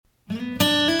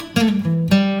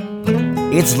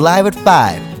It's live at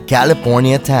 5,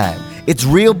 California time. It's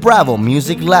Rio Bravo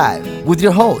Music Live with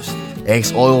your host,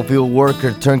 ex-oil field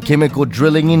worker turned chemical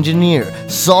drilling engineer,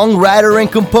 songwriter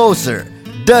and composer,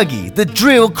 Dougie the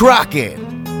Drill Crockett.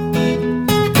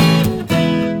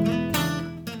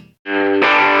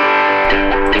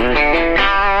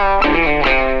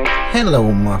 Hello,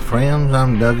 my friends.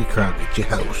 I'm Dougie Crockett, your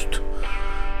host.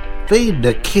 Feed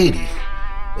the Kitty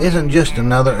isn't just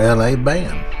another LA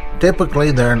band.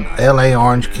 Typically, they're an LA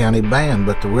Orange County band,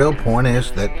 but the real point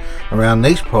is that around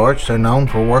these parts, they're known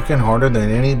for working harder than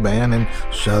any band in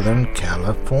Southern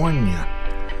California.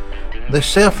 The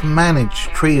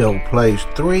self-managed trio plays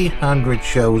 300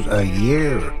 shows a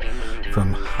year,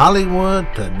 from Hollywood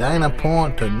to Dana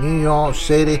Point to New York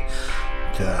City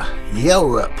to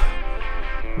Europe.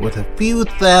 With a few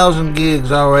thousand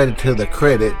gigs already to the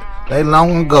credit, they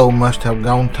long ago must have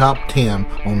gone top 10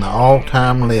 on the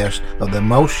all-time list of the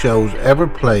most shows ever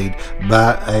played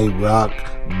by a rock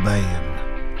band.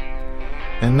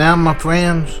 And now, my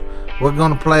friends, we're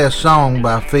going to play a song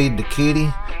by Feed the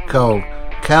Kitty called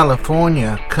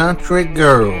California Country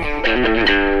Girl.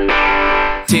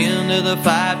 10 to the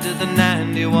 5 to the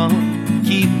 91.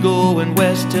 Keep going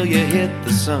west till you hit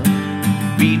the sun.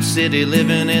 Beach city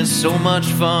living is so much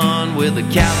fun with a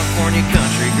California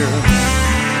country girl.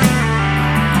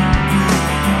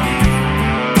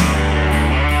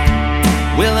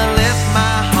 Well, I left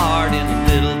my heart in a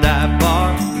little dive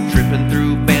bar, tripping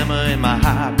through Bama in my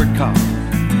hybrid car.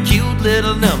 Cute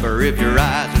little number if your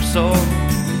eyes are sore,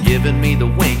 giving me the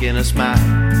wink and a smile.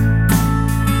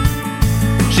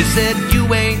 She said,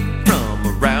 you ain't from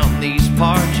around these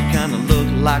parts, you kinda look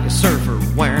like a surfer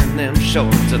wearing them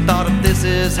shorts. I thought if this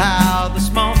is how the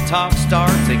small talk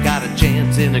starts, they got a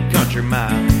chance in a country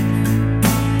mile.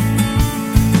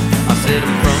 I said,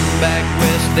 I'm from back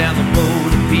west down the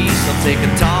road of peace. I'll take a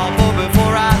tall boy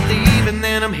before I leave, and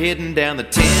then I'm heading down the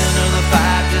 10 or the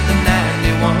 5 to the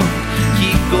 91.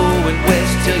 Keep going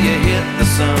west till you hit the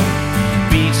sun.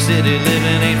 Beach city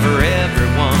living ain't for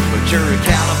everyone, but you're a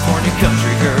California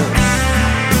country girl.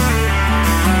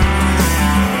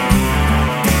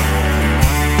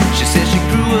 She says she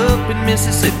grew up in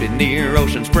Mississippi near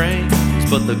Ocean Springs,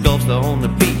 but the Gulf's the only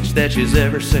beach that she's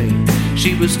ever seen.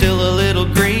 She was still a little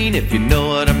green, if you know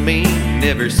what I mean.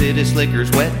 Every city slicker's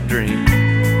wet dream.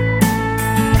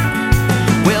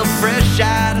 Well, fresh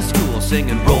out of school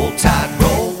singing Roll Tide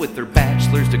Roll with her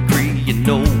bachelor's degree, you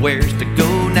know where's to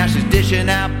go. Now she's dishing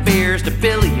out beers to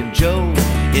Billy and Joe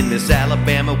in this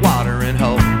Alabama watering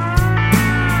hole.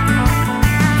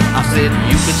 I said,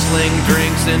 you could sling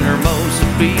drinks in Hermosa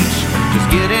Beach. Just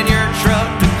get in your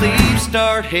truck to leave.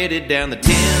 Start headed down the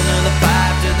 10 or the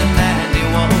 5 to the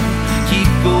 91. Keep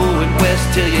going west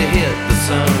till you hit the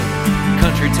sun.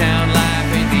 Country town life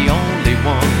ain't the only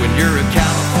one when you're a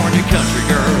California country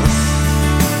girl.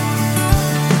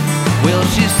 Well,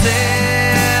 she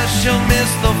says she'll miss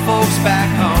the folks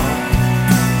back home,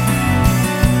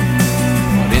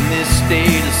 but in this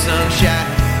state of sunshine,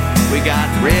 we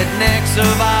got rednecks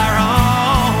of our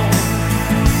own.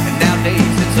 And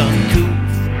nowadays it's uncouth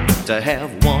to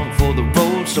have one for the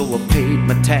road, so I paid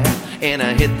my tab and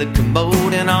I hit the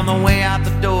commode. And on the way out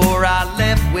the door I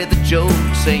left with a joke,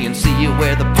 saying, see you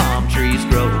where the palm trees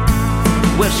grow.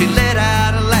 Well, she let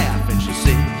out a laugh and she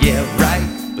said, yeah, right.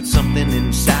 But something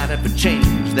inside of her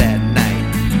changed that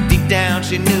night. Deep down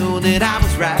she knew that I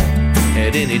was right.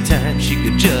 At any time she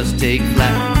could just take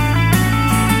flight.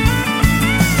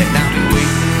 And I'll be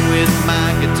waiting with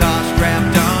my guitar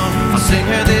strapped on. I'll sing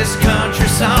her this country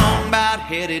song about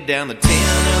headed down the 10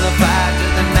 or the 5 to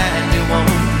the 91.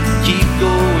 Keep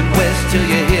going west till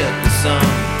you hit the sun.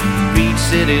 Beach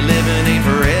city living ain't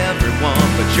for everyone,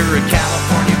 but you're a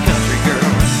California country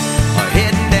girl.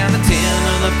 Heading down the 10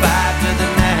 or the 5 to the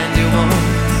 91.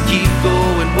 Keep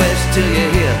going west till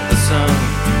you hit the sun.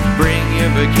 Bring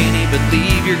your bikini but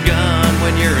leave your gun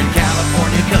when you're in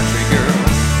California country girl.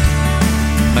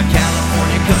 My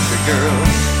California country girl.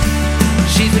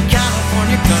 She's a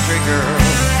California country girl.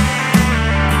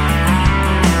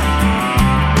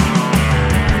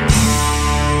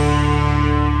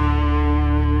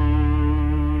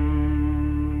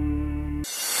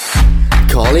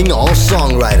 Calling all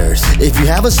songwriters. If you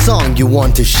have a song you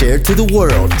want to share to the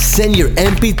world, send your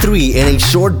MP3 and a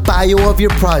short bio of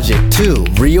your project to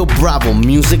Rio Bravo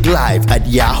Music Live at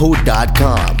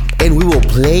yahoo.com. And we will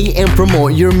play and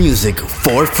promote your music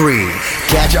for free.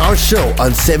 Catch our show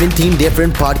on 17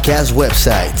 different podcast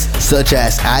websites, such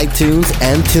as iTunes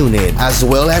and TuneIn, as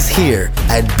well as here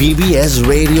at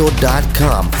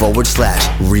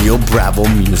bbsradio.com/Rio Bravo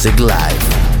Music Live.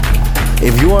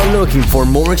 If you are looking for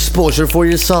more exposure for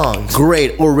your song,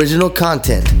 great original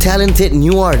content, talented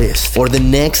new artists, or the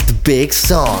next big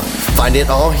song, find it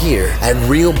all here at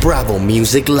Rio Bravo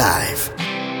Music Live.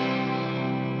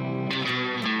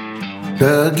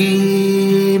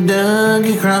 Dougie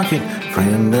Crockett,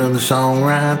 friend of the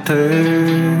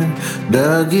songwriter.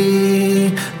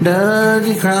 Dougie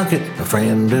Crockett, a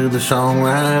friend of the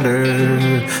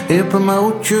songwriter. He'll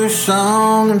promote your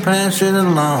song and pass it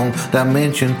along. I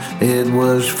mentioned it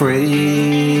was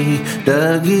free.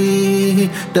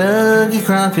 Dougie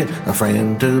Crockett, a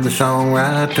friend of the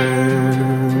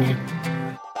songwriter.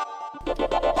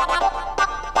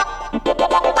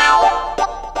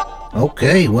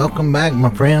 Okay, welcome back, my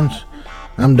friends.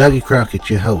 I'm Dougie Crockett,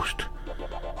 your host.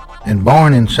 And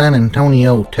born in San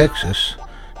Antonio, Texas,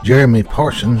 Jeremy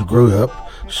Parsons grew up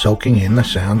soaking in the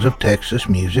sounds of Texas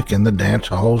music in the dance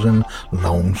halls in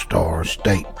Lone Star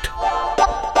State.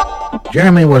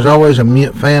 Jeremy was always a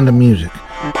fan of music,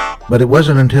 but it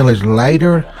wasn't until his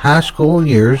later high school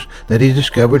years that he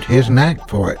discovered his knack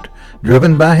for it.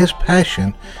 Driven by his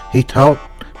passion, he taught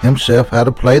himself how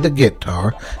to play the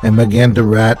guitar and began to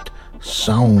write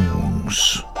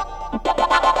songs.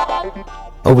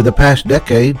 Over the past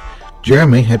decade,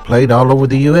 Jeremy had played all over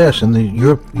the U.S. and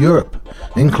Europe,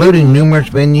 including numerous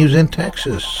venues in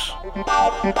Texas.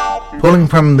 Pulling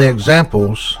from the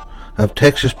examples of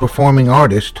Texas performing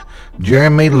artists,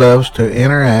 Jeremy loves to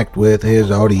interact with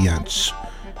his audience.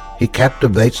 He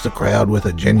captivates the crowd with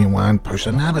a genuine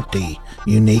personality,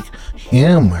 unique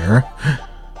humor,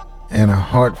 and a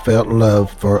heartfelt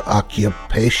love for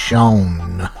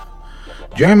occupation.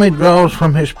 Jeremy draws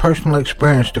from his personal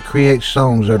experience to create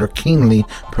songs that are keenly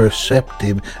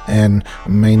perceptive and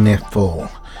meaningful.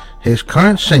 His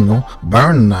current single,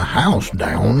 Burn the House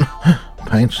Down,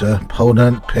 paints a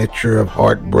potent picture of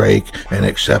heartbreak and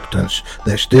acceptance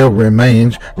that still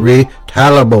remains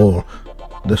retellable.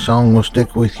 The song will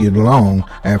stick with you long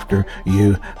after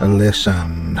you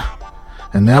listen.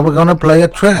 And now we're going to play a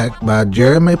track by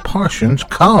Jeremy Parsons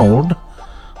called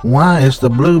Why is the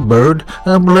Bluebird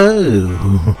Blue?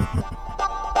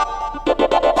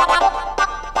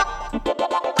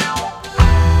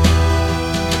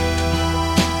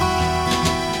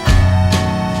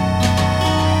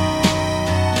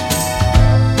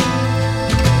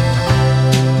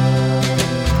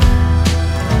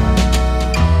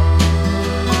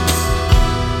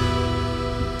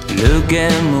 Look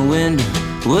out my window,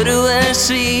 what do I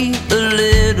see? A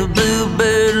little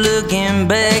bluebird looking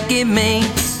back at me.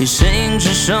 He sings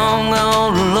a song all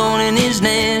alone in his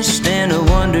nest, and I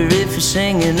wonder if he's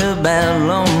singing about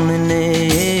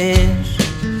loneliness.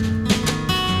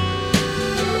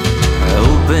 I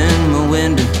open my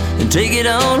window and take it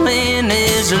all in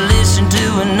as I listen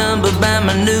to a number by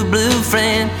my new blue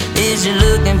friend. Is he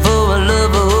looking for a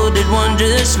lover or did one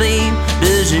just leave?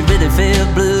 Does he really feel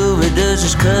blue or does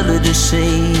his color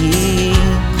deceive?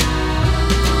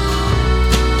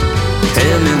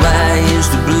 Tell me, why is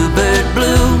the bluebird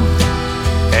blue?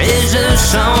 Is the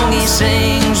song he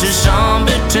sings a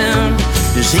somber tune?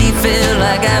 Does he feel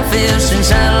like I feel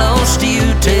since I lost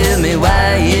you? Tell me,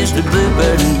 why is the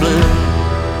bluebird blue?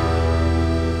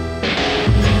 A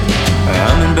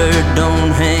hummingbird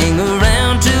don't hang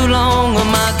around too long. A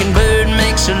mockingbird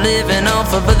makes a living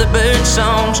off of other bird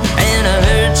songs. And I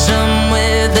heard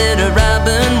somewhere that a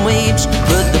robin weeps,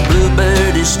 but the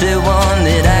bluebird is still one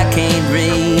that I can't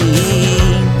read.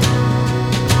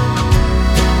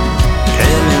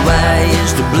 Tell me, why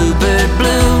is the bluebird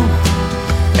blue?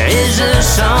 Is the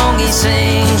song he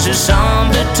sings a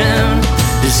somber tune?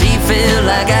 Does he feel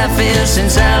like I feel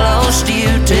since I lost you?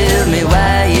 Tell me,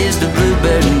 why is the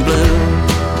bluebird blue?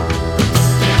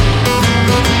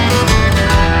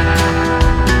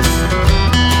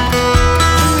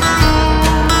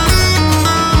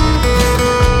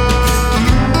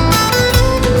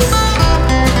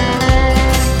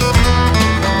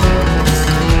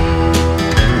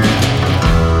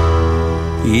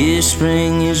 Yeah,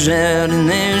 spring is out and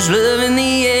there's love in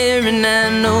the air, and I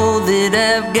know that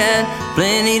I've got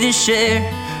plenty to share.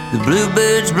 The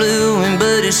bluebird's blue,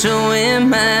 but so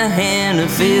am I, and I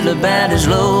feel about as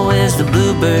low as the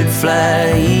bluebird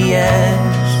flies.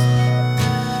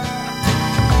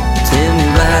 Tell me,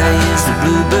 why is the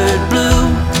bluebird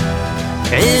blue?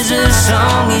 Is the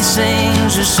song he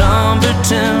sings a somber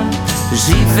tune? Does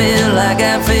he feel like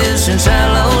I feel since I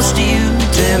lost you?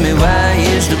 Tell me, why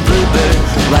is the bluebird,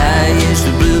 why is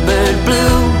the bluebird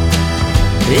blue?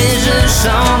 Is the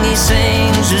song he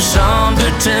sings a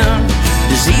somber tune?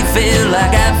 Does he feel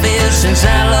like I feel since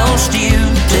I lost you?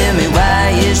 Tell me,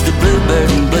 why is the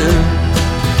bluebird blue?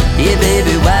 Yeah,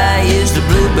 baby, why is the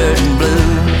bluebird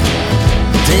blue?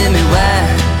 Tell me, why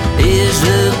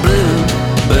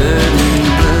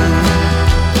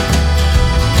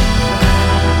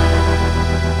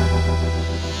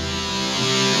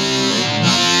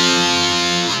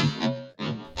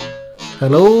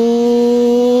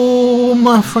Hello,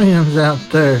 my friends out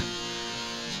there.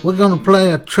 We're going to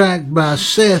play a track by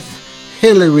Seth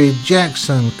Hillary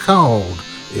Jackson called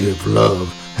If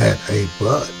Love Had a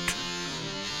Butt.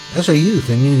 As a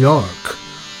youth in New York,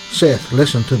 Seth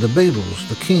listened to the Beatles,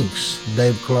 the Kinks,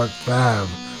 Dave Clark 5,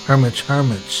 Hermits,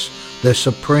 the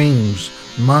Supremes,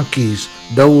 Monkees,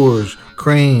 Doors,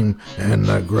 Cream, and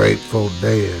the Grateful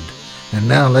Dead. And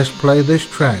now let's play this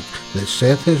track that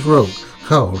Seth has wrote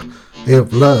called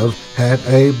If Love Had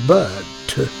a Butt.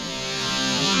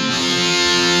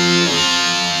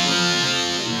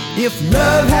 If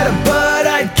love had a butt,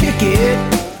 I'd kick it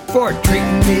for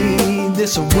treating me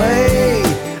this way.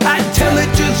 I'd tell it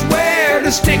just where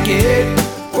to stick it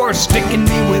for sticking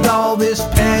me with all this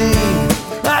pain.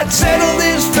 I'd settle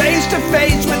this face to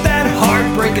face with that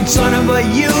heartbreaking son of a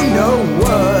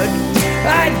you-know-what.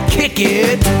 I'd kick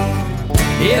it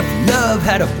if love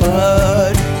had a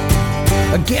butt.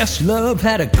 I guess love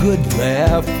had a good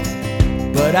laugh,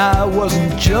 but I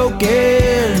wasn't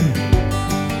joking.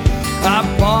 I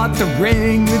bought the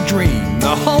ring, the dream,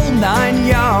 the whole 9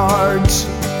 yards.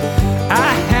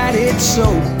 I had it so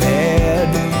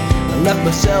bad, I left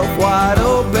myself wide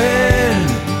open.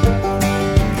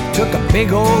 Took a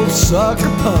big old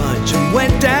sucker punch and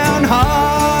went down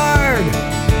hard.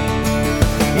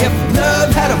 If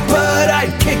love had a butt,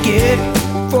 I'd kick it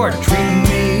for treating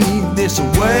me this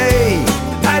way.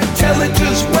 I'd tell it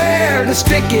just where to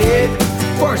stick it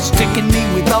for sticking me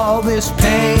with all this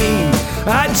pain.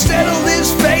 I'd settle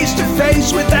this face to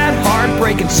face with that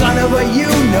heartbreaking son of a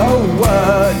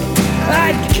you-know-what.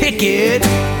 I'd kick it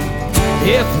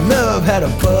if love had a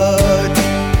butt.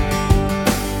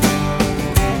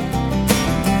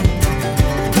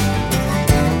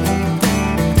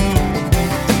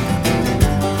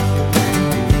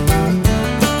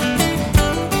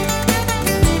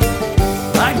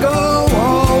 I go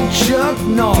all Chuck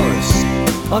Norris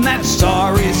on that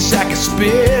sorry sack of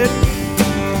spit.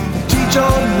 Teach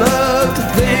old love to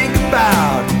think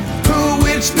about who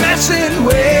it's messing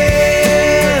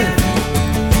with.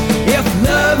 If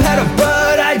love had a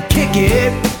butt, I'd kick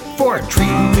it for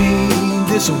treating me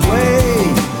this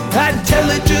way. I'd tell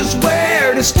it just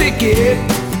where to stick it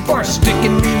for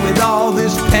sticking me with all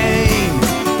this pain.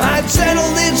 I'd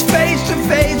settle this face to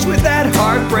face with that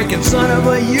heartbreaking son of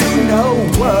a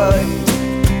you-know-what.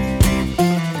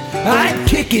 I'd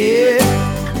kick it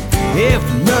if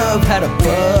love had a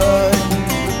butt.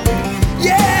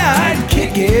 Yeah, I'd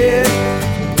kick it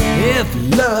if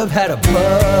love had a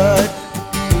butt.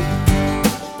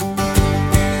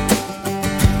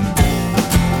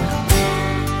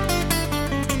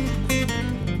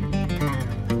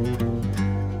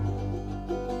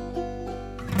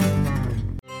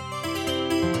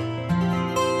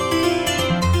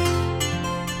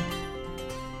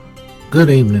 Good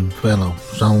evening, fellow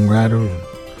songwriters.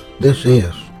 This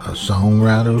is a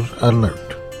Songwriter's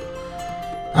Alert.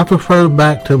 I refer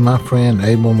back to my friend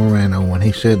Abel Morano when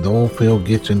he said the oil field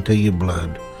gets into your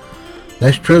blood.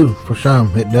 That's true, for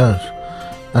some it does.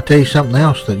 I'll tell you something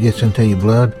else that gets into your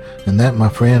blood, and that, my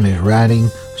friend, is writing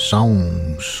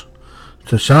songs.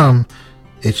 To some,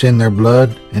 it's in their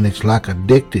blood, and it's like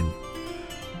addicted.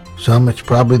 Some, it's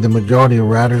probably the majority of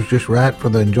writers just write for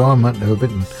the enjoyment of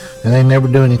it, and they never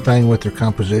do anything with their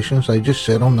compositions. They just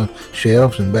sit on the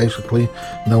shelves, and basically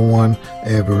no one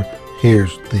ever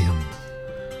hears them.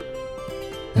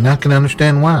 And I can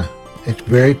understand why. It's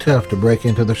very tough to break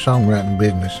into the songwriting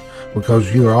business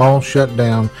because you are all shut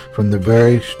down from the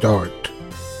very start.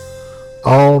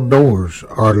 All doors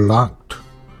are locked.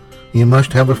 You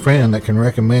must have a friend that can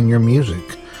recommend your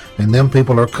music, and them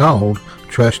people are called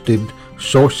trusted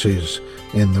sources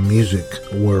in the music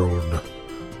world.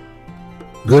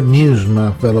 Good news,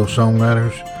 my fellow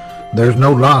songwriters. There's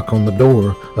no lock on the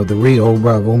door of the Rio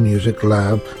Bravo Music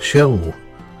Live show.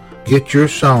 Get your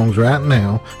songs right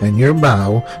now and your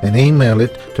bio and email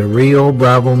it to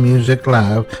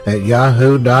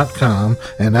riobravomusiclive@yahoo.com,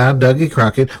 and I, Dougie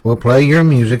Crockett, will play your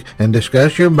music and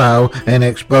discuss your bio and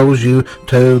expose you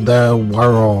to the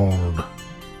world.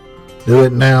 Do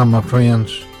it now, my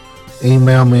friends.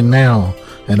 Email me now,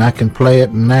 and I can play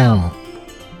it now.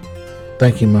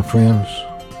 Thank you, my friends.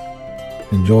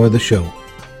 Enjoy the show.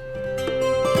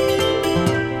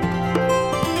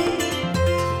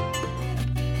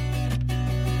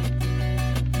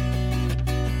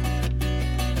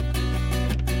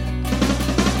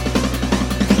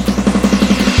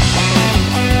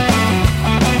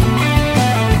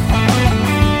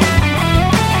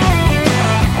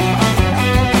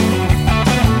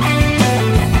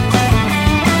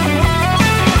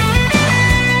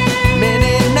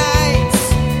 Many nights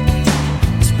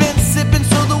spent sipping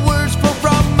so the words flow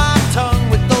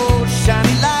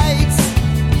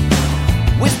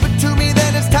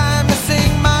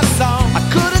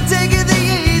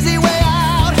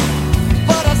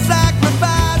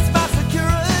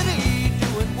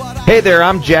Hey there,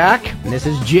 I'm Jack. And this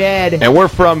is Jed. And we're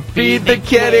from Feed the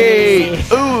Kitty.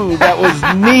 Ooh, that was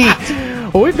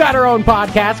neat. Well, we've got our own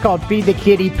podcast called Feed the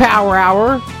Kitty Power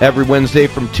Hour. Every Wednesday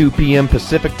from 2 p.m.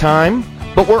 Pacific time.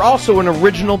 But we're also an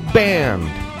original band.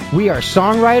 We are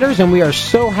songwriters, and we are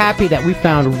so happy that we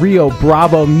found Rio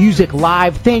Bravo Music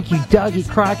Live. Thank you, Dougie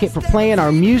Crockett, for playing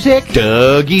our music.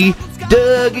 Dougie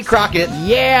Crockett.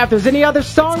 Yeah, if there's any other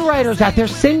songwriters out there,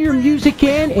 send your music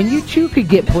in, and you too could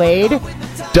get played.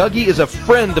 Dougie is a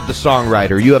friend of the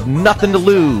songwriter. You have nothing to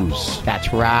lose.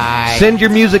 That's right. Send your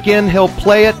music in, he'll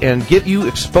play it, and give you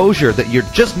exposure that you're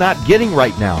just not getting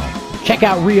right now. Check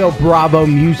out Rio Bravo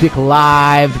Music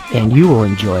Live, and you will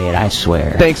enjoy it, I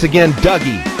swear. Thanks again,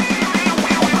 Dougie.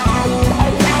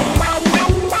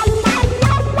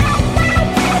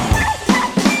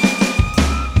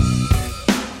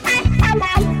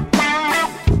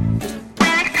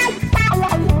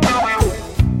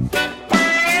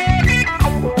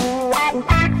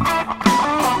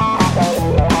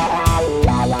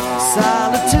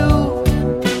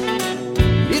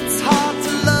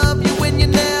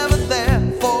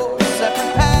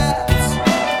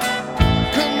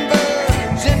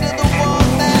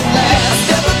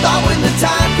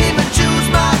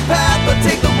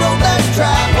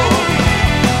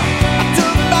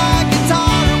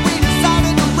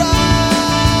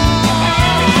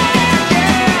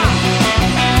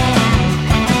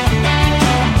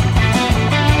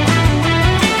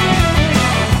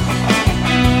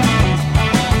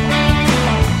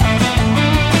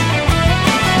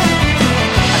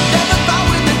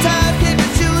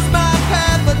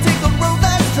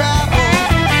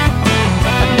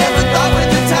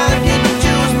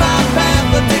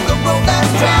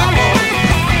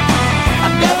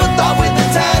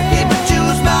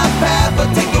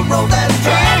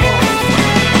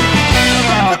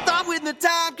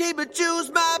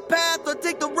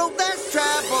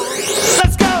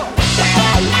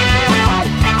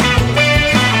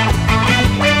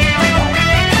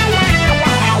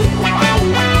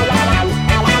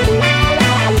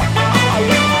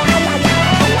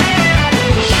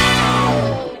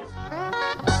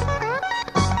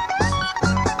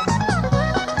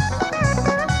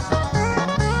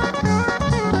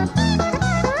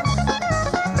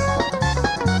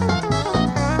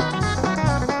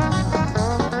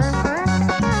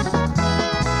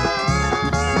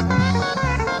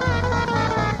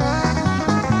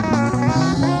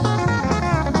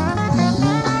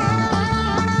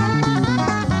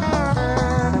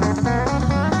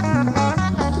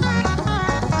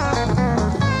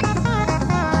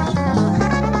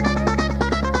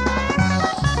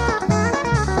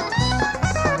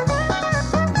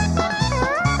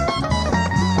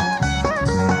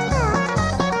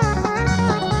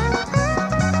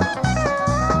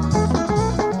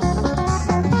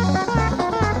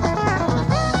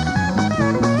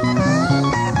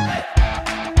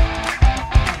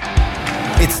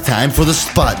 Time for the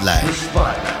Spotlight.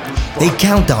 A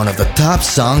countdown of the top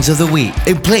songs of the week.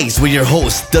 A place where your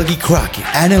host, Dougie Crockett,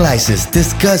 analyzes,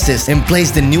 discusses, and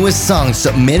plays the newest songs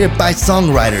submitted by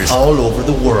songwriters all over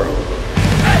the world.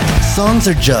 Songs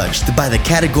are judged by the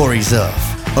categories of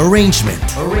arrangement,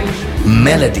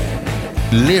 melody,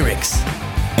 lyrics,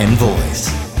 and voice.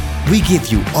 We give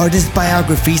you artist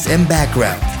biographies and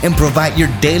background and provide your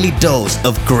daily dose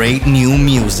of great new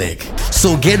music.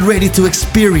 So get ready to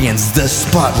experience the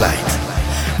Spotlight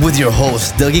with your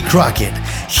host, Dougie Crockett,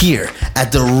 here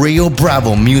at the Rio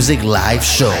Bravo Music Live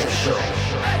Show.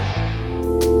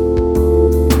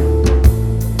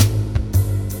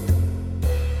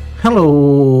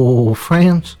 Hello,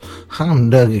 friends.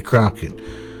 I'm Dougie Crockett,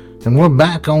 and we're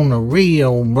back on the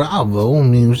Rio Bravo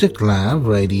Music Live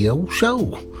Radio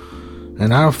Show.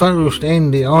 And our first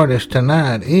indie artist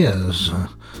tonight is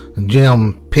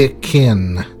Jim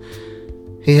Pickin.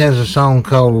 He has a song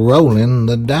called Rolling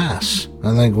the Dice.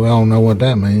 I think we all know what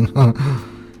that means.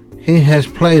 He has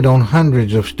played on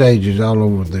hundreds of stages all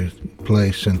over the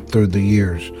place and through the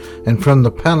years. And from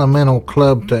the Palomino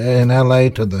Club in LA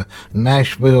to the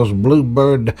Nashville's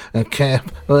Bluebird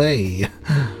Cafe.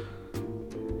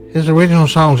 His original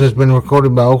songs has been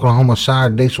recorded by Oklahoma Sire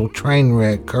Diesel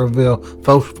Trainwreck, Kerrville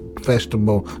Folk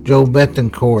Festival, Joe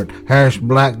Betancourt, Harris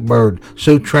Blackbird,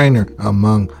 Sue Trainer,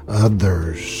 among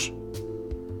others.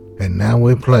 And now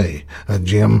we play a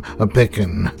Jim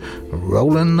Pickin,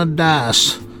 Rolling the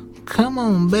Dice. Come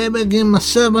on, baby, give me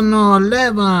 7 or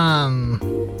 11.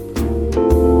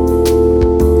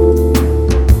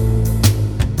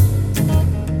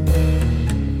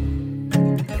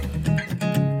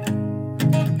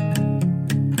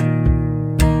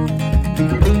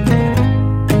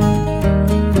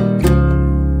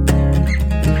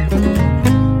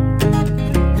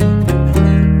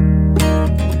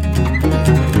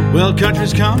 Well,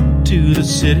 country's come to the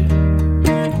city,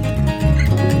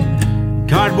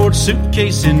 cardboard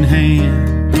suitcase in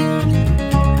hand,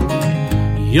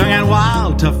 young and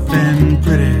wild, tough and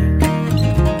pretty,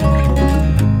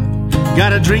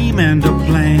 got a dream and a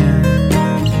plan,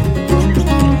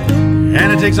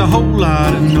 and it takes a whole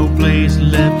lot and no place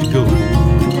left to go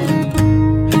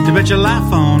to bet your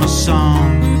life on a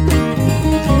song.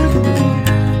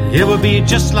 It would be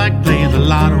just like playing the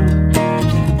lotto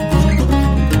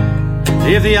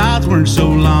if the odds weren't so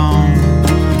long.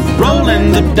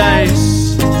 Rolling the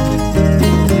dice,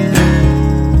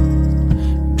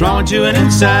 drawing to an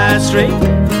inside straight.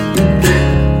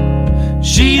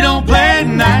 She don't play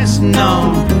nice,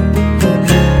 no.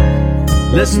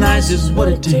 Less nice is what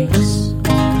it takes.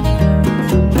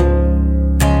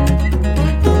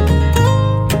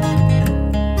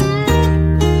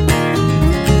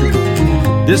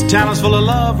 This town is full of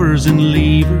lovers and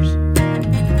leavers.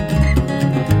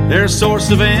 They're a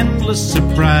source of endless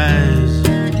surprise.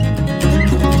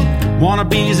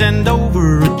 Wannabes and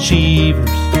overachievers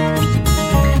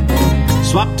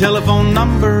swap telephone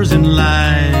numbers and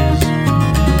lies.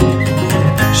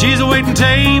 She's waiting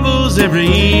tables every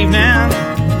evening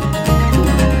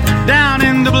down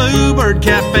in the Bluebird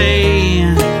Cafe.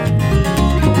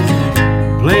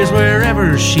 Plays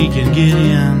wherever she can get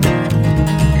in,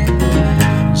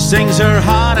 sings her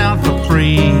heart out for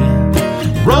free.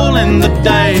 Rolling the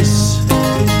dice,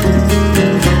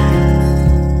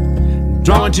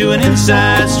 drawing to an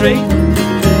inside straight.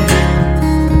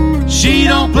 She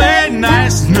don't play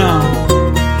nice, no.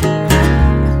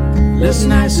 Less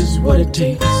nice is what it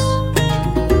takes.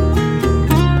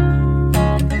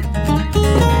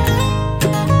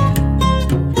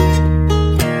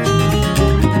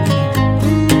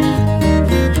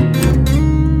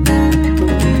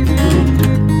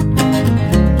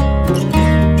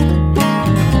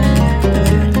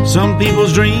 Some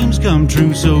people's dreams come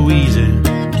true so easy.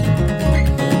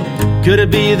 Could it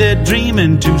be they're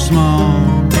dreaming too small?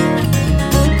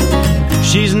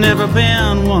 She's never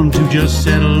been one to just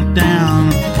settle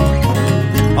down,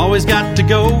 always got to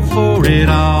go for it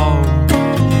all.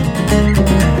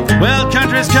 Well,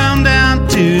 country's come down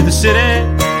to the city,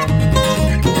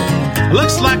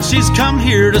 looks like she's come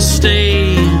here to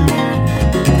stay.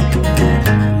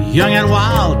 Young and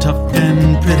wild, tough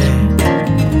and pretty,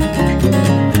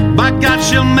 by God,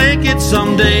 she'll make it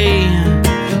someday.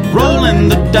 Rolling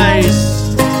the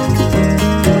dice,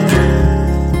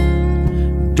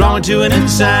 drawing to an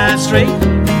inside straight.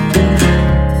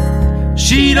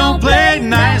 She don't play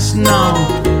nice, no.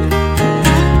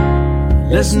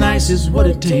 Less nice is what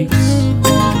it takes.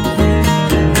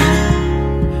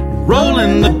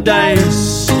 Rolling the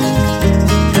dice,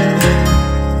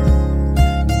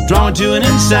 drawing to an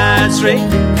inside straight.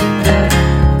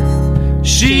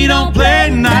 She don't play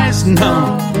nice,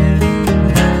 no.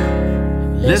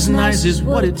 Less nice is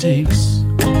what it takes.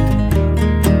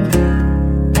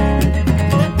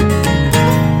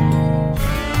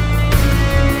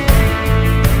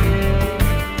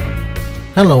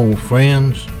 Hello,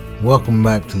 friends. Welcome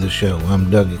back to the show.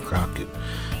 I'm Dougie Crockett.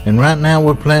 And right now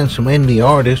we're playing some indie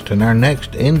artists, and our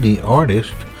next indie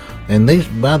artist, and these,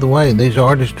 by the way, these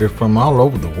artists are from all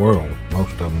over the world.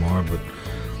 Most of them are, but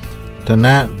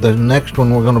tonight, the next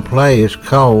one we're going to play is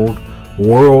called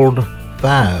World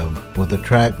 5, with a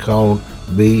track called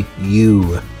Be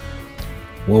You.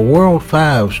 Well, World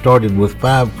 5 started with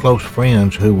 5 close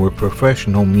friends who were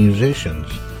professional musicians.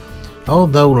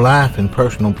 Although life and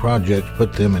personal projects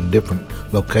put them in different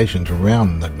locations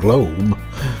around the globe,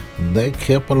 they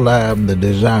kept alive the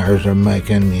desires of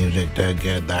making music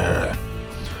together,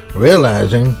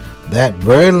 realizing that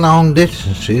very long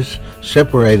distances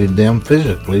separated them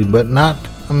physically, but not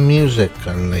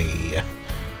musically.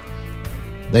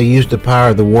 They used the power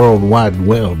of the World Wide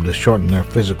Web to shorten their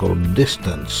physical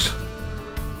distance.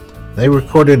 They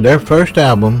recorded their first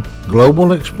album,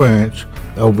 Global Experience,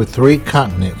 over 3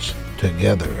 continents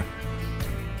together.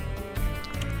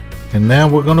 And now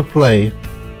we're going to play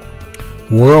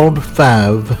World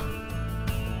 5,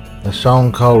 a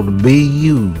song called Be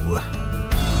You.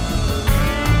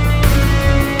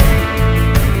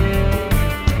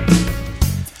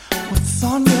 What's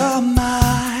on your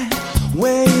mind,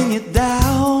 weighing it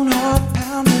down, heart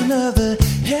pounding of a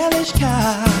hellish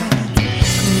kind?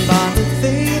 Bonded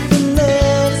faith and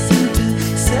love seem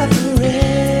to separate.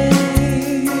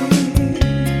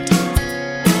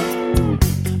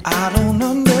 I don't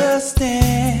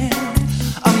understand.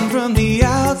 I'm from the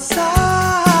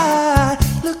outside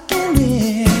looking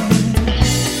in.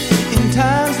 In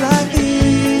times like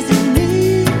these, you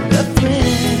need a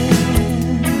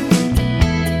friend.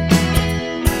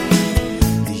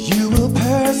 You will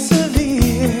persevere.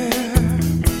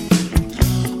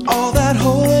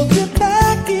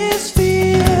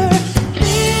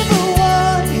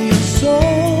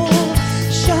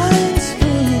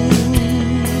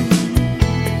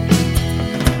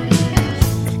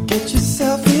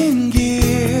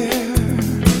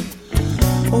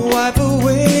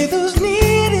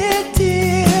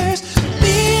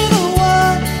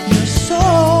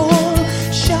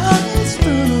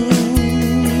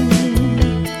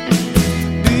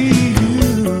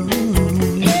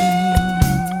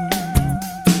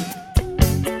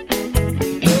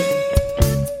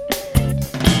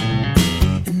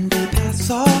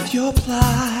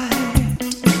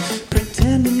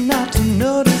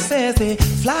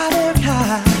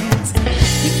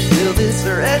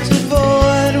 a wretched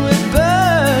void with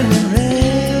burning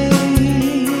rage.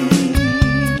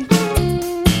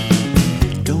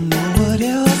 Don't know what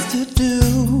else to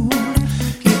do.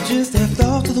 You just have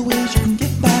thought of the ways you can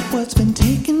get back what's been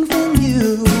taken from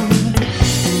you.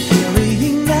 And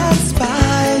carrying that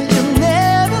spite, you'll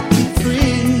never be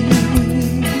free.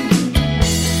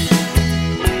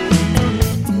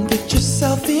 Get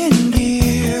yourself in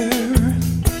gear.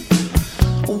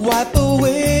 Wipe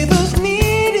away those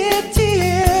needed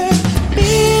tears.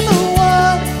 Be the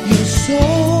one your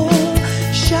soul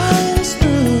shines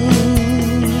through.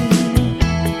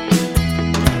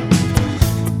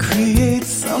 Create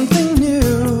something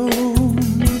new.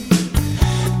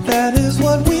 That is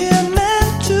what we're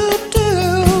meant to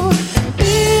do.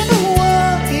 Be the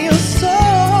one your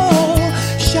soul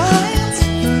shines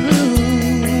through.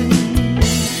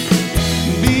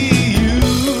 Be you.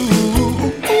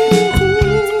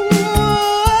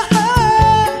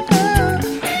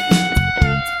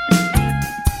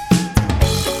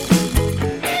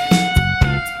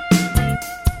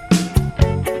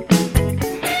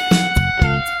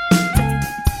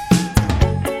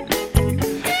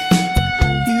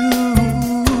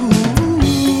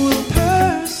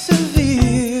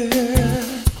 Persevere.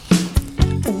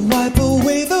 Wipe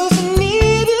away those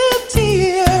needed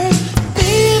tears.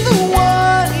 Be the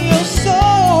one your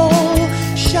soul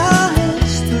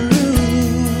shines through.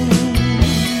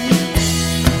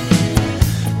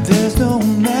 There's no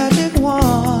magic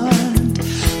wand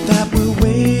that will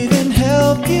wait and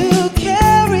help you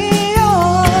carry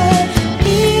on.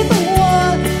 Be the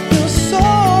one your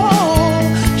soul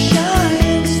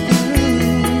shines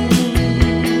through.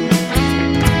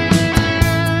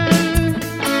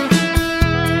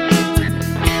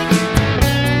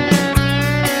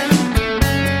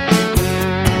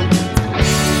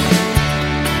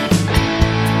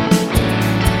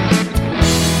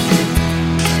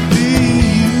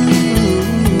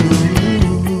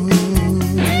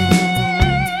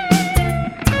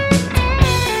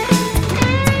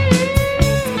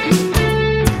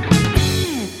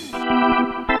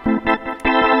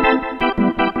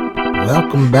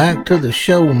 Welcome back to the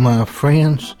show, my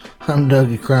friends. I'm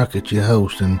Dougie Crockett, your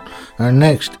host, and our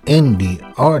next indie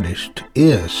artist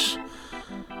is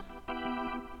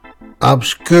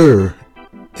Obscure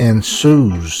and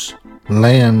Sue's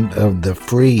Land of the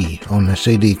Free on the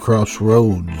CD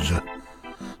Crossroads.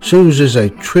 Sue's is a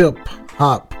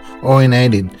trip-hop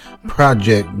oriented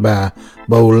project by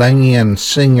Bolivian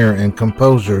singer and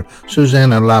composer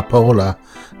Susana La Pola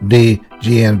de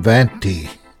Giovanni.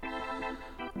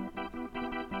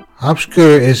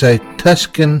 Obscure is a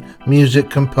Tuscan music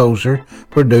composer,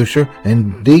 producer,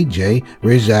 and DJ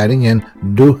residing in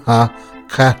Doha,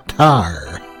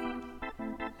 Qatar.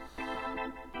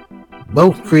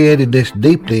 Both created this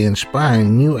deeply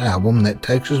inspiring new album that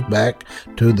takes us back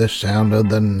to the sound of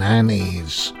the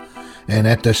 90s. And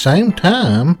at the same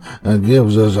time,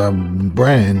 gives us a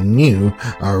brand new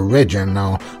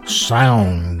original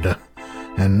sound.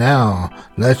 And now,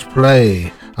 let's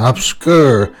play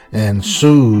Obscure and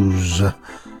Sue's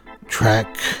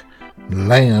track,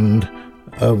 Land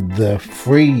of the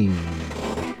Free.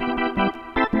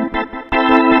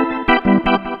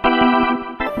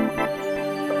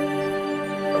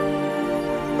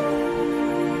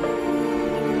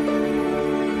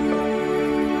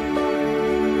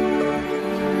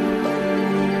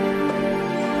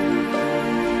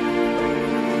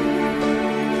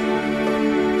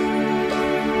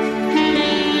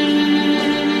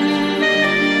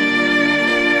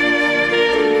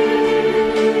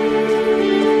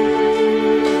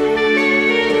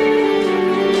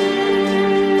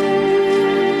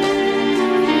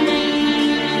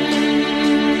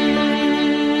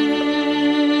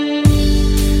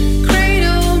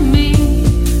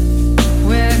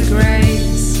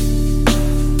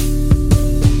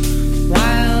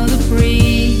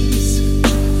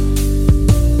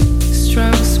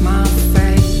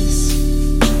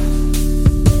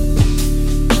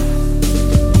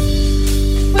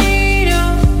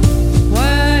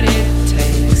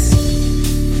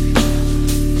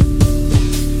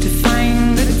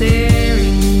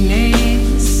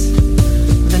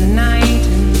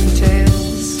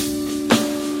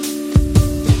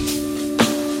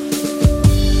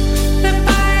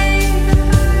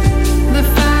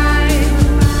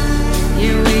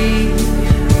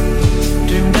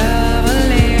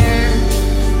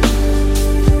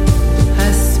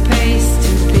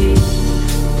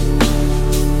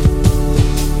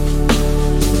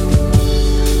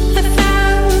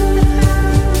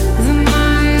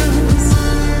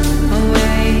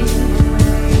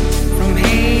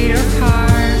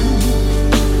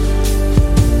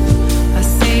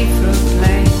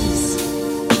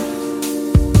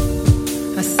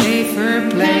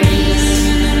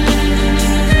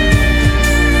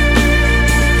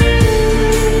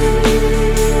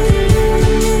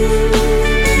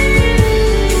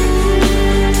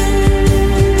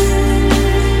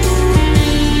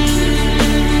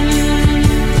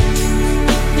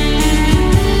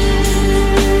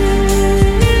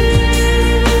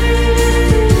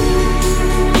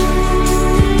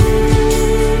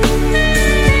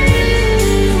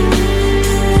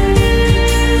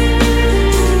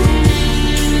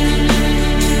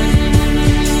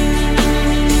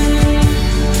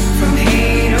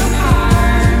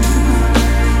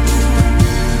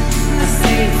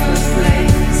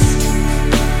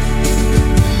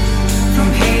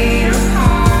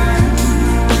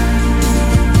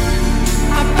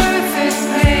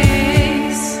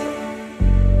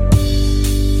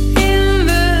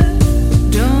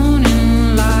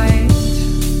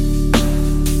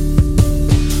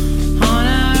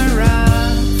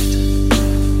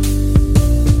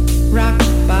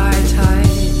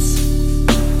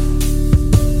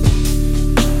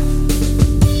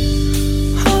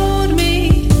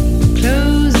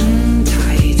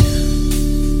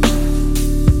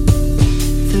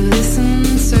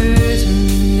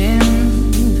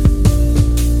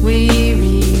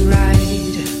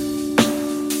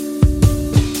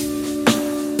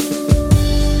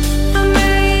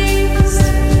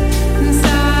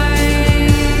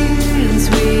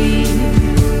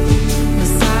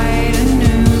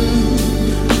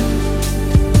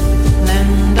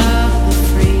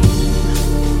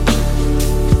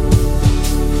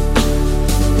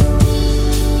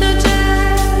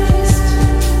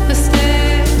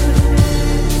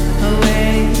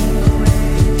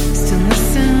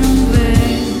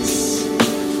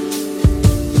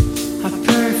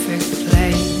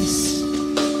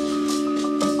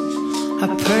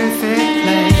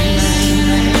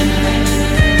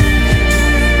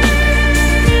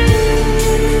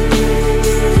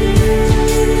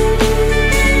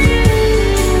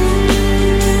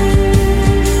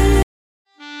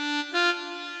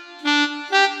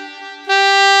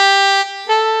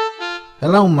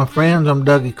 Hello, my friends, I'm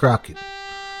Dougie Crockett,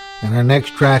 and our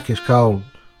next track is called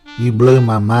You Blew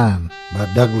My Mind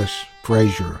by Douglas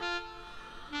Frazier.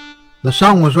 The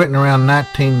song was written around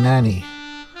 1990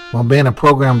 while being a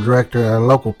program director at a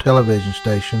local television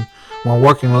station. While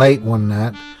working late one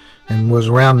night, and was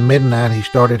around midnight, he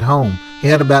started home. He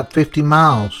had about 50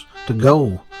 miles to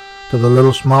go to the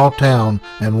little small town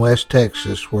in West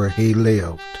Texas where he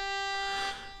lived.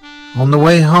 On the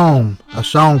way home, a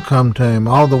song come to him,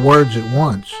 all the words at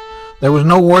once. There was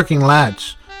no working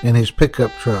lights in his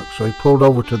pickup truck, so he pulled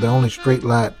over to the only street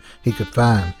light he could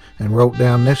find and wrote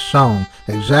down this song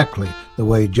exactly the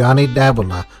way Johnny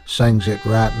Davila sings it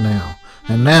right now.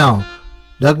 And now,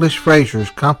 Douglas Frazier's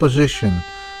composition,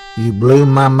 You Blew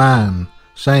My Mind,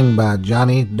 sang by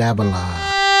Johnny Davila.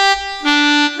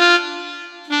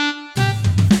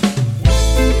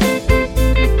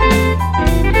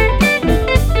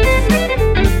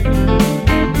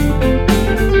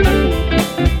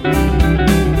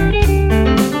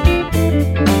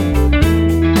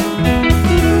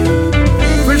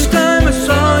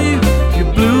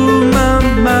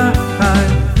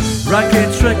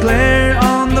 Rockets red glare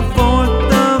on the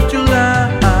 4th of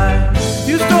July.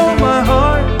 You stole my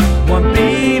heart, one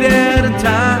beat at a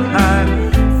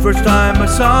time. First time I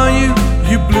saw you,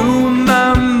 you blew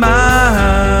my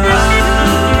mind.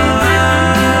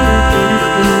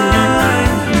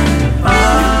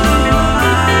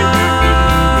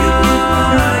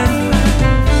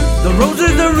 The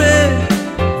roses are red,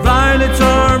 violets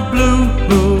are blue.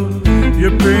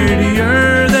 You're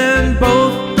prettier than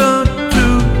both.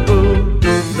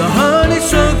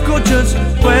 Just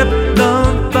swept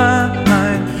on by.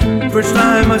 First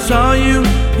time I saw you,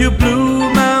 you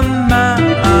blew my mind.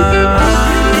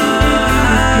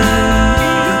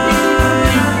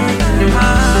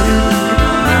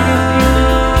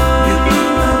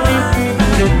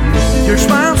 Your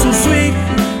smile so sweet,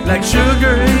 like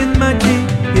sugar in my tea.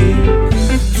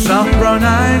 Soft brown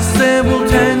eyes that will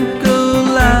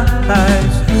tantalize.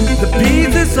 The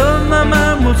pieces of my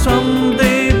mind will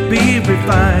someday be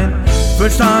refined.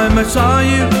 First time I saw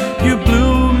you, you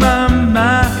blew my mind.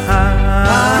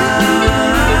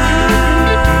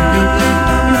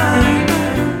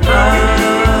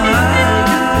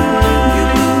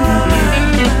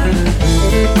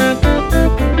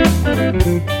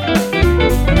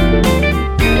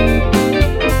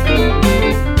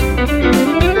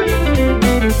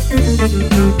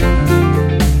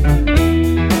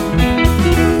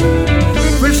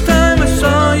 First time I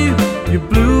saw you, you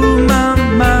blew my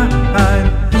mind.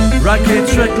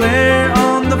 Rockets red glare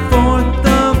on the 4th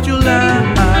of July.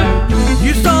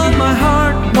 You stole my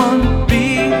heart, one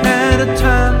beat at a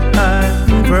time.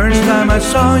 First time I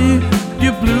saw you,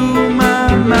 you blew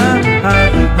my mind.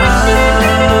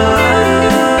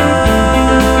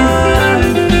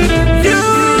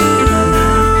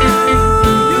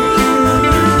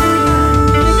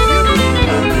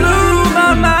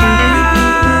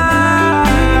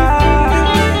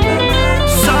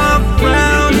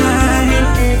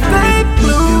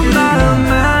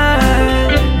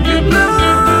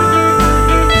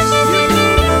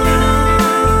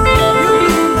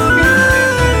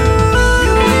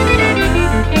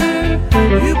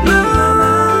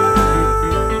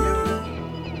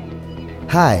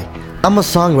 Hi, I'm a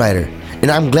songwriter,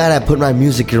 and I'm glad I put my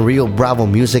music in Rio Bravo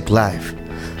Music Live.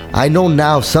 I know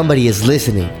now somebody is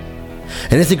listening,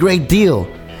 and it's a great deal.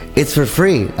 It's for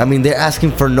free. I mean, they're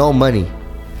asking for no money.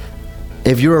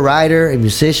 If you're a writer, a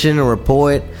musician, or a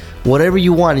poet, whatever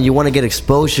you want, and you want to get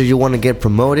exposure, you want to get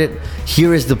promoted,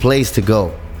 here is the place to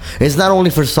go. It's not only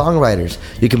for songwriters.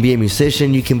 You can be a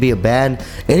musician, you can be a band,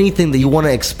 anything that you want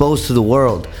to expose to the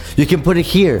world. You can put it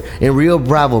here in Rio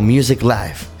Bravo Music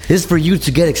Live. This is for you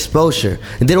to get exposure,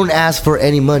 and they don't ask for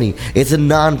any money. It's a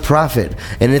non-profit,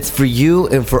 and it's for you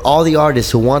and for all the artists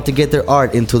who want to get their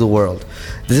art into the world.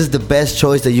 This is the best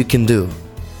choice that you can do.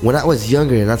 When I was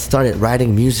younger and I started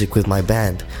writing music with my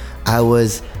band, I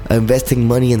was investing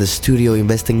money in the studio,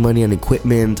 investing money on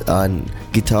equipment, on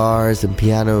guitars and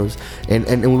pianos,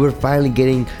 and we were finally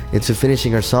getting into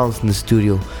finishing our songs in the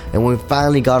studio. And when we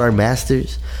finally got our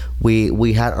masters,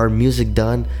 we had our music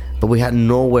done, but we had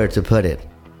nowhere to put it.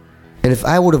 And if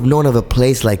I would have known of a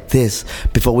place like this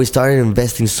before we started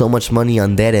investing so much money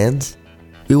on dead ends,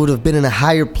 we would have been in a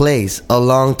higher place a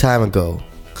long time ago.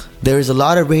 There is a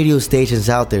lot of radio stations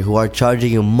out there who are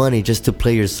charging you money just to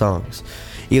play your songs,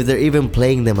 if they're even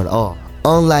playing them at all.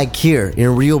 Unlike here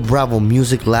in Rio Bravo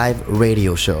Music Live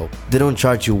radio show, they don't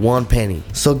charge you one penny.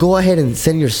 So go ahead and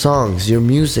send your songs, your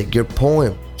music, your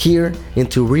poem here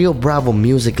into Rio Bravo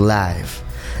Music Live,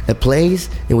 a place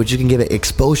in which you can give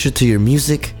exposure to your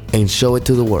music and show it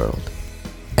to the world.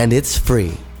 and it's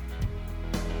free.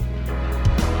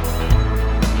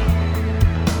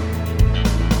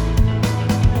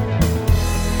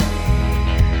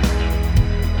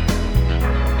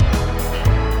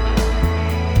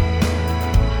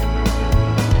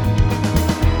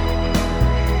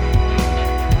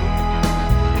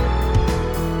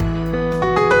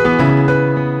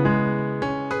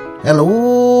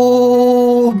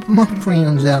 Hello, my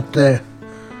friends out there.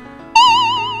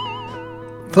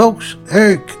 Folks,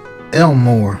 Eric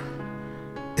Elmore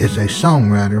is a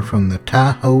songwriter from the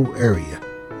Tahoe area.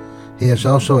 He is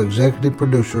also executive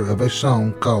producer of a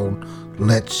song called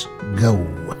Let's Go.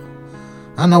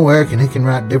 I know Eric, and he can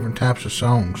write different types of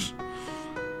songs.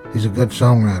 He's a good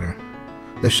songwriter.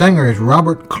 The singer is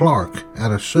Robert Clark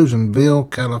out of Susanville,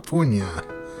 California.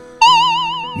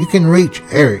 You can reach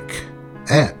Eric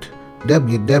at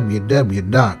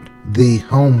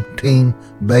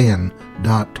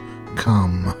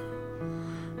www.thehometeamband.com.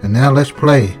 And now let's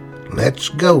play Let's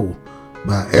Go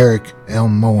by Eric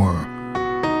Elmore.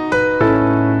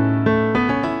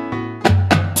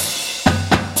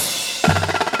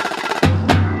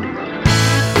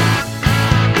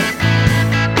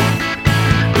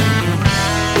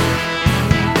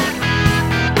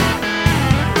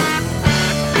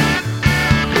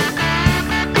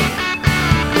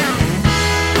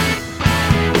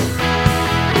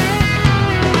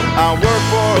 I work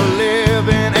for a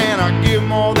living and I give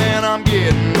more than I'm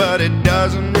getting, but it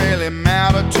doesn't really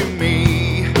matter to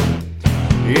me.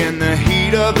 In the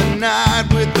heat of the night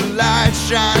with the lights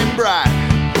shining bright,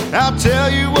 I'll tell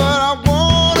you what I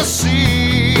want to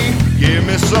see. Give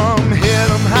me some, hit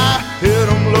 'em high, hit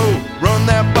 'em low, run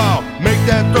that ball, make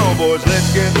that throw, boys,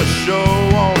 let's get the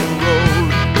show on the road.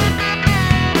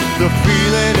 The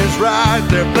feeling is right,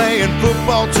 they're playing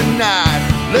football tonight.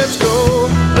 Let's go,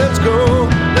 let's go,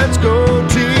 let's go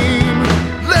team,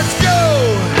 let's go!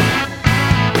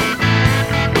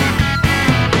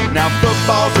 Now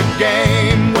football's a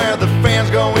game where the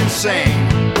fans go insane,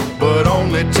 but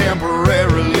only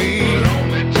temporarily.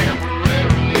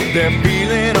 They're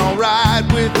feeling alright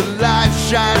with the lights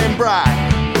shining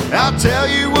bright. I'll tell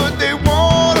you what they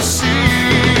want to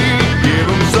see. Give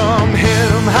 'em some,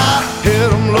 hit 'em high, hit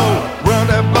 'em low, run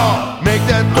that ball, make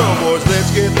that throw, boys,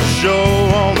 let's get the show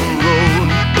on the road.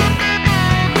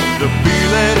 The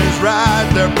feeling is right,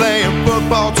 they're playing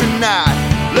football tonight.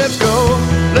 Let's go,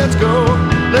 let's go,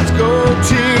 let's go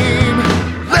team,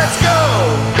 let's go!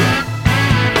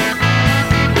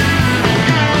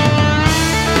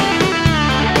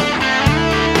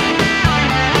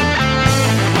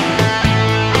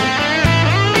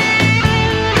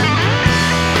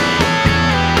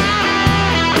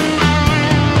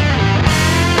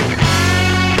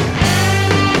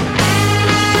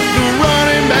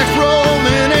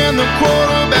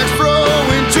 Quarterback's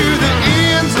throwing to the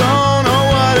end zone, oh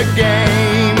what a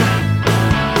game.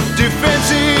 Defense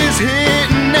is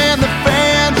hitting and the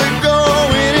fans are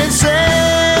going insane.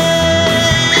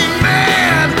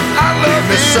 Man, I love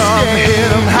this game. Hit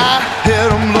 'em high, hit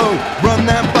 'em low, run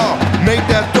that ball, make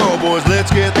that throw, boys,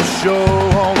 let's get the show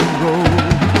on the road.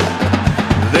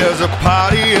 There's a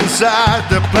party inside,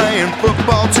 they're playing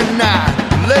football tonight.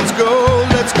 Let's go,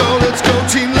 let's go, let's go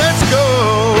team, let's go.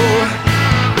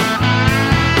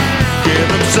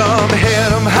 Give 'em some,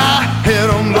 hit 'em high, hit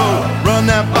 'em low, run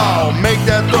that ball, make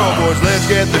that throw, boys, let's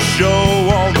get the show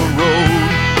on the road.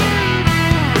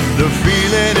 The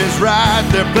feeling is right,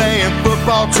 they're playing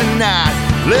football tonight.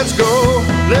 Let's go,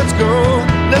 let's go,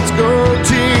 let's go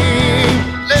team,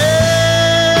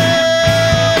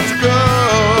 let's go.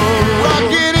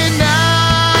 Rockin' it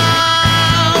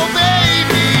now,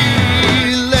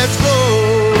 baby, let's go.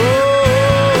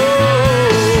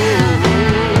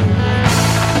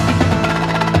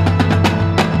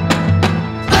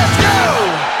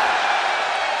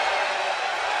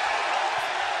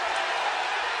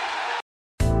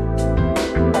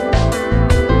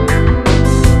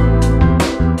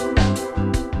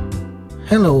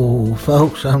 Hello,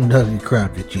 folks. I'm Dougie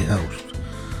Crockett, your host.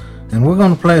 And we're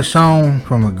going to play a song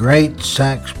from a great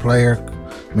sax player,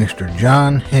 Mr.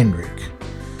 John Hendrick.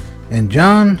 And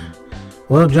John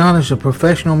is a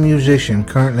professional musician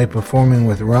currently performing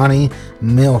with Ronnie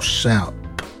Milsap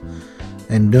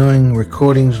and doing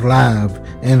recordings live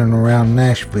in and around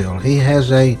Nashville. He has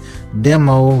a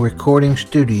demo recording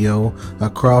studio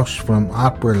across from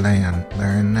Opryland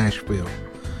there in Nashville.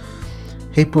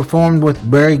 He performed with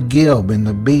Barry Gibb in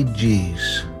the Bee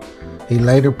Gees. He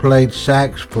later played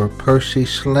sax for Percy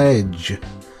Sledge.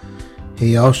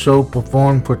 He also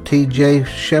performed for T.J.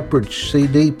 Shepherd's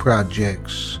CD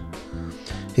projects.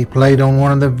 He played on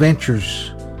one of the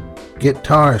Ventures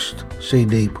guitarist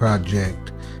CD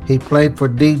project. He played for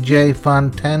DJ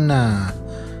Fontana,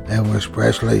 Elvis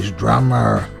Presley's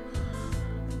drummer.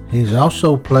 He's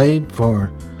also played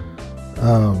for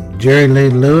Jerry Lee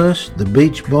Lewis, the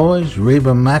Beach Boys,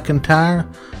 Reba McEntire,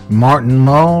 Martin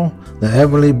Mull, the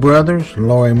Everly Brothers,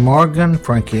 Laurie Morgan,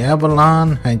 Frankie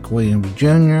Avalon, Hank Williams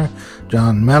Jr.,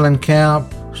 John Mellencamp,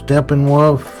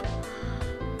 Steppenwolf,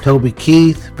 Toby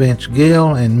Keith, Vince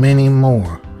Gill, and many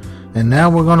more. And now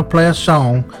we're going to play a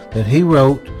song that he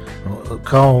wrote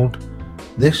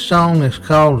this song is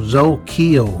called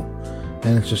Zokio,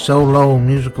 and it's a solo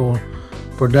musical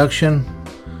production,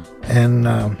 and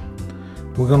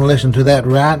we're going to listen to that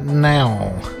right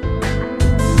now.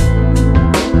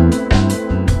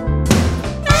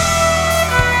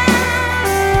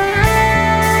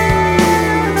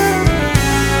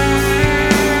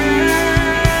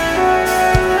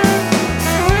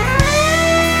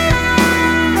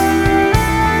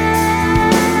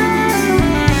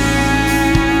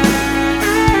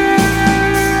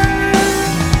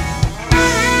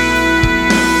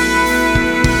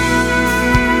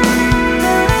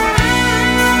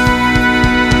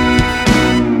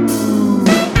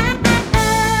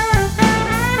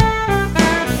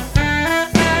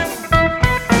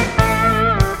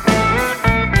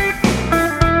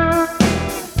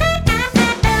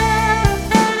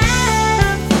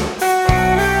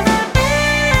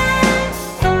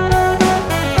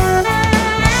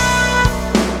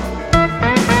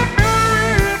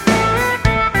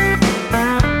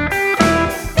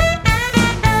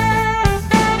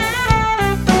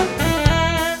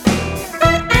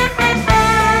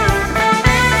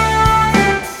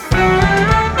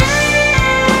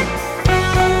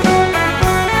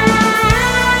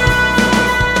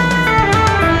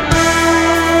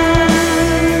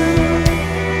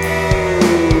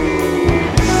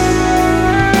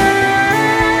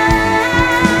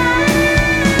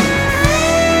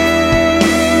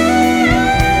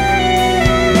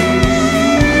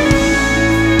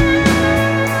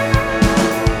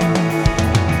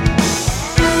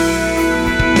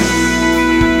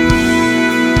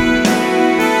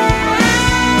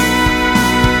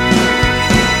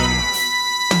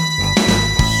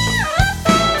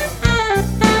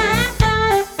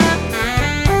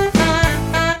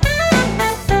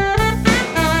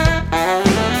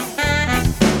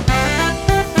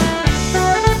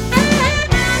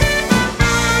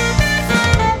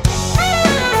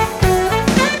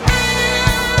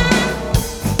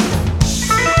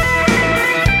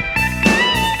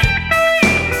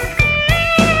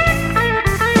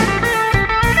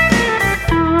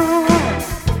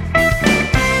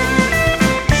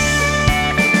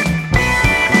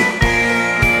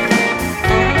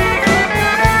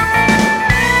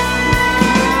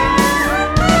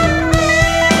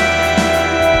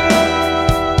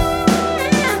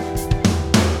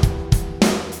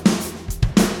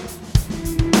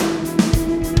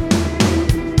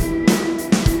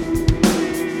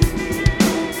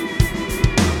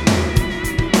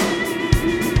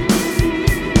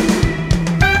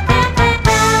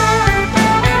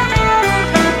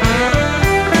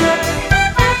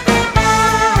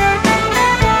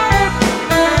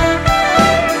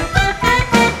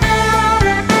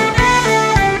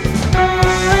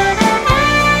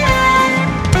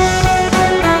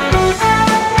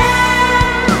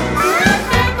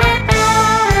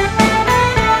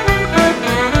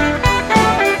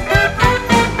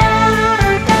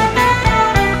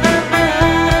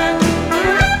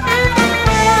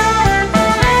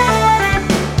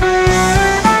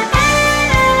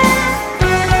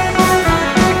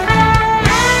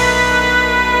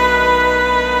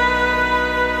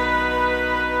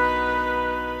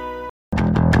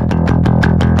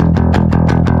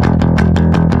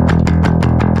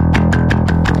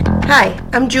 Hi,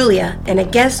 I'm Julia, and a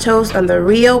guest host on the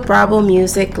Rio Bravo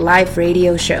Music live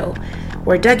radio show,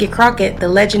 where Dougie Crockett, the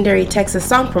legendary Texas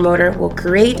song promoter, will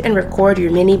create and record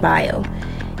your mini bio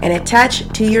and attach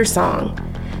to your song.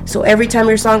 So every time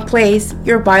your song plays,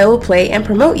 your bio will play and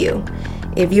promote you.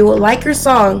 If you would like your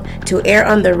song to air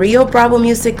on the Rio Bravo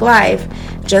Music Live,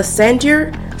 just send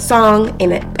your song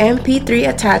in an MP3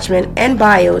 attachment and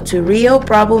bio to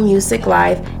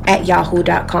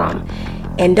riobravomusiclive@yahoo.com.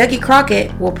 And Dougie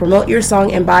Crockett will promote your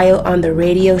song and bio on the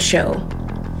radio show.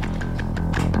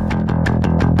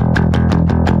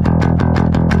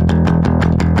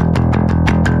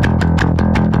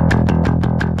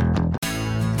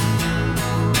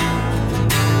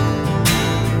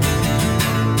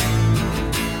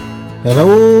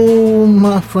 Hello,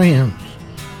 my friends.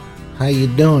 How you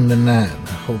doing tonight?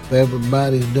 I hope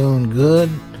everybody's doing good.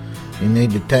 You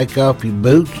need to take off your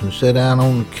boots and sit down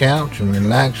on the couch and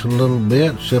relax a little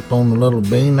bit, sip on a little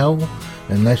Beano,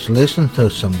 and let's listen to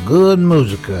some good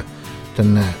musica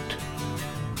tonight.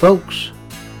 Folks,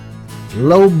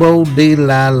 Lobo de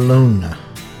la Luna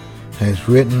has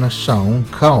written a song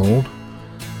called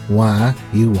Why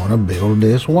You Want to Build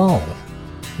This Wall.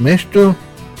 Mr.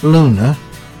 Luna,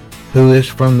 who is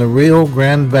from the Rio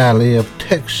Grande Valley of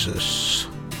Texas,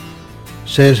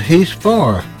 says he's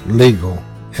for legal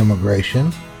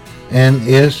immigration and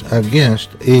is against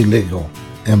illegal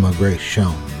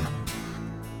immigration.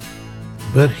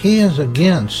 But he is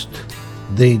against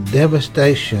the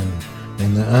devastation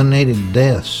and the unneeded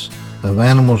deaths of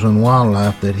animals and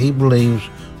wildlife that he believes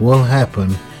will happen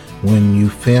when you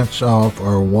fence off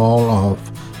or wall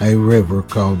off a river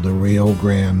called the Rio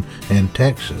Grande in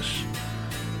Texas.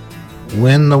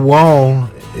 When the wall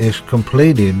is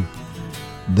completed,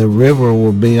 the river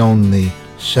will be on the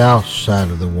south side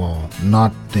of the wall,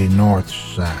 not the north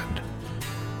side.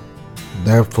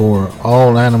 Therefore,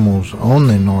 all animals on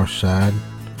the north side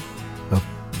of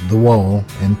the wall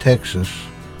in Texas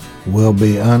will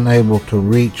be unable to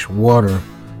reach water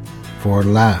for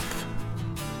life.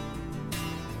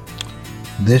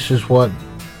 This is what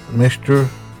Mr.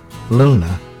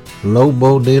 Luna,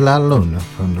 Lobo de la Luna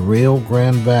from the Rio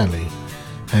Grande Valley,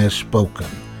 has spoken.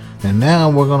 And now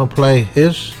we're going to play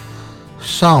his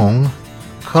song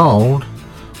called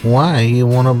Why You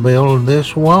Want to Build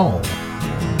This Wall.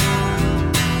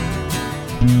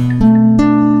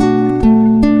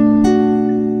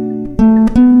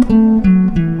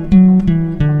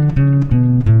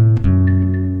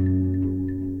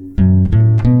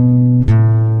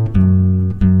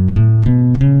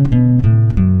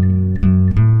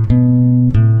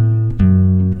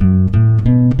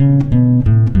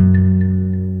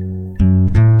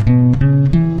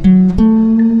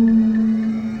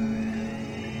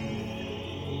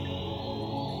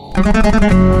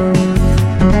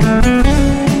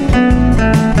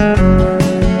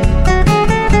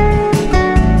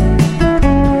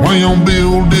 Why you don't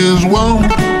build this wall?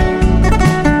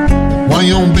 Why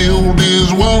you don't build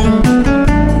this wall?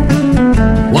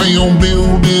 Why you don't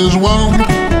build this wall?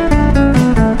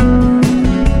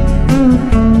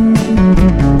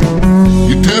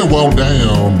 You tear a wall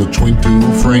down between two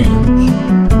friends.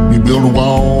 You build a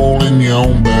wall in your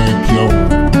own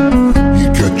backyard. You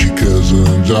cut your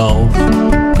cousins off.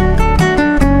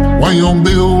 Why you don't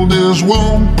build this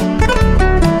wall?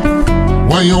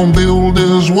 Why you don't build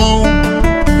this wall?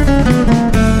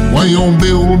 Why you don't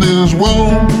build this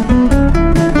wall?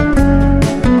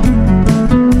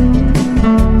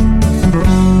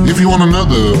 If you want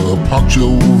another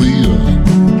Pancho Villa,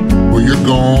 where you're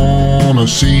gonna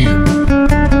see him,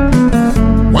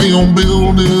 why you don't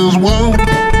build this wall?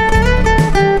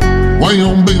 Why you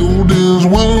don't build this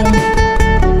wall?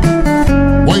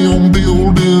 Why you don't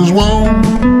build this wall?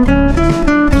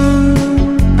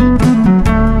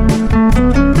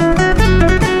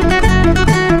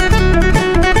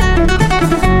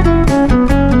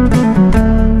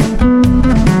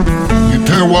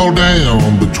 Wall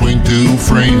down between two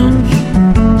friends,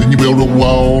 then you build a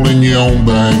wall in your own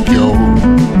backyard.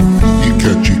 You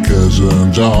cut your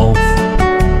cousins off.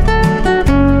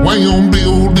 Why you don't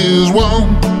build this wall?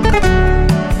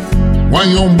 Why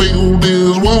you don't build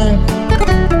this wall?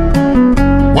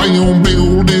 Why you don't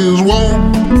build this wall?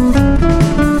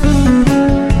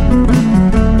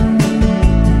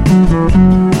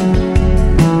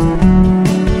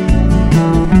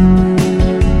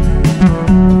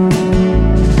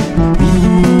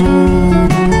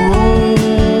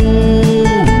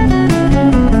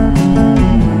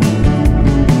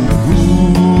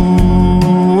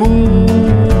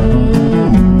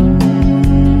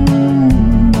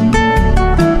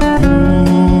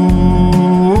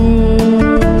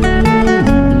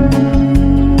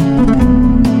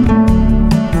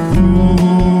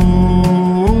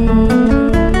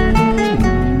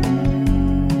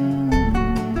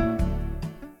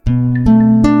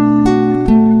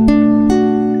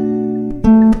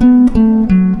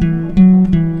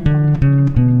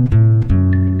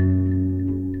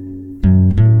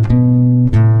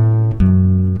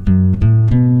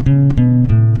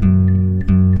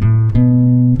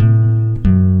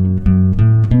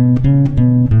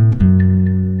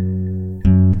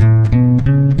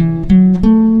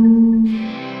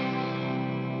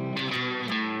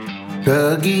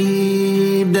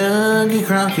 Dougie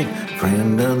Crockett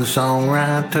friend of the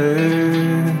songwriter.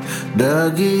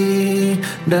 Dougie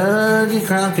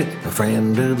Crockett, a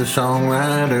friend of the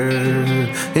songwriter.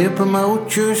 He'll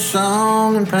promote your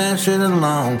song and pass it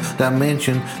along. Did I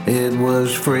mention it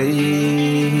was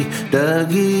free?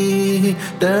 Dougie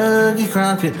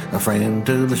Crockett, a friend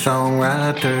to the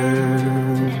songwriter.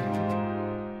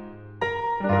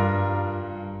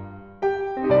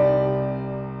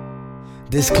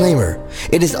 Disclaimer: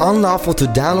 it is unlawful to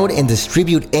download and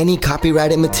distribute any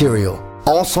copyrighted material.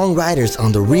 All songwriters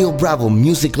on the Rio Bravo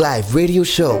Music Live radio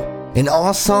show and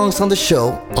all songs on the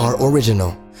show are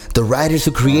original. The writers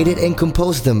who created and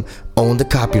composed them own the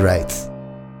copyrights.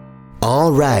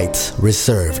 All rights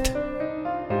reserved.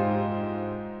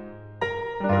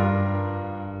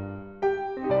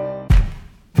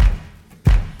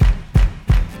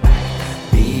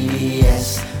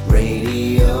 BBS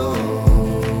Radio.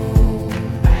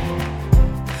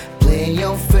 Play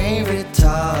your favorite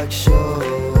talk shows.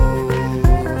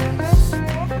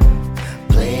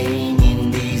 Playing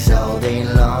indies all day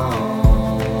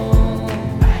long.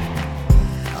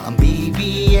 On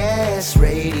BBS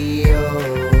Radio.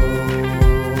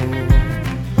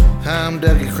 I'm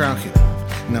Dougie Crockett,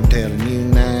 and I'm telling you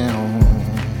now.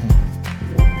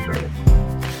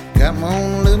 Got my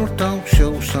own little talk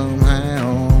show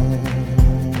somehow.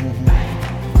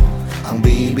 On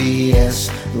BBS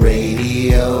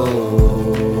Radio.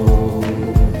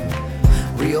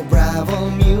 Rio Bravo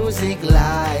Music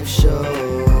Live Show.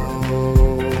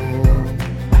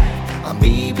 On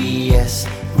BBS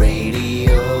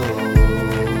Radio.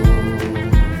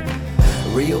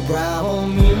 Rio Bravo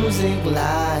Music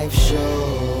Live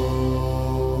Show.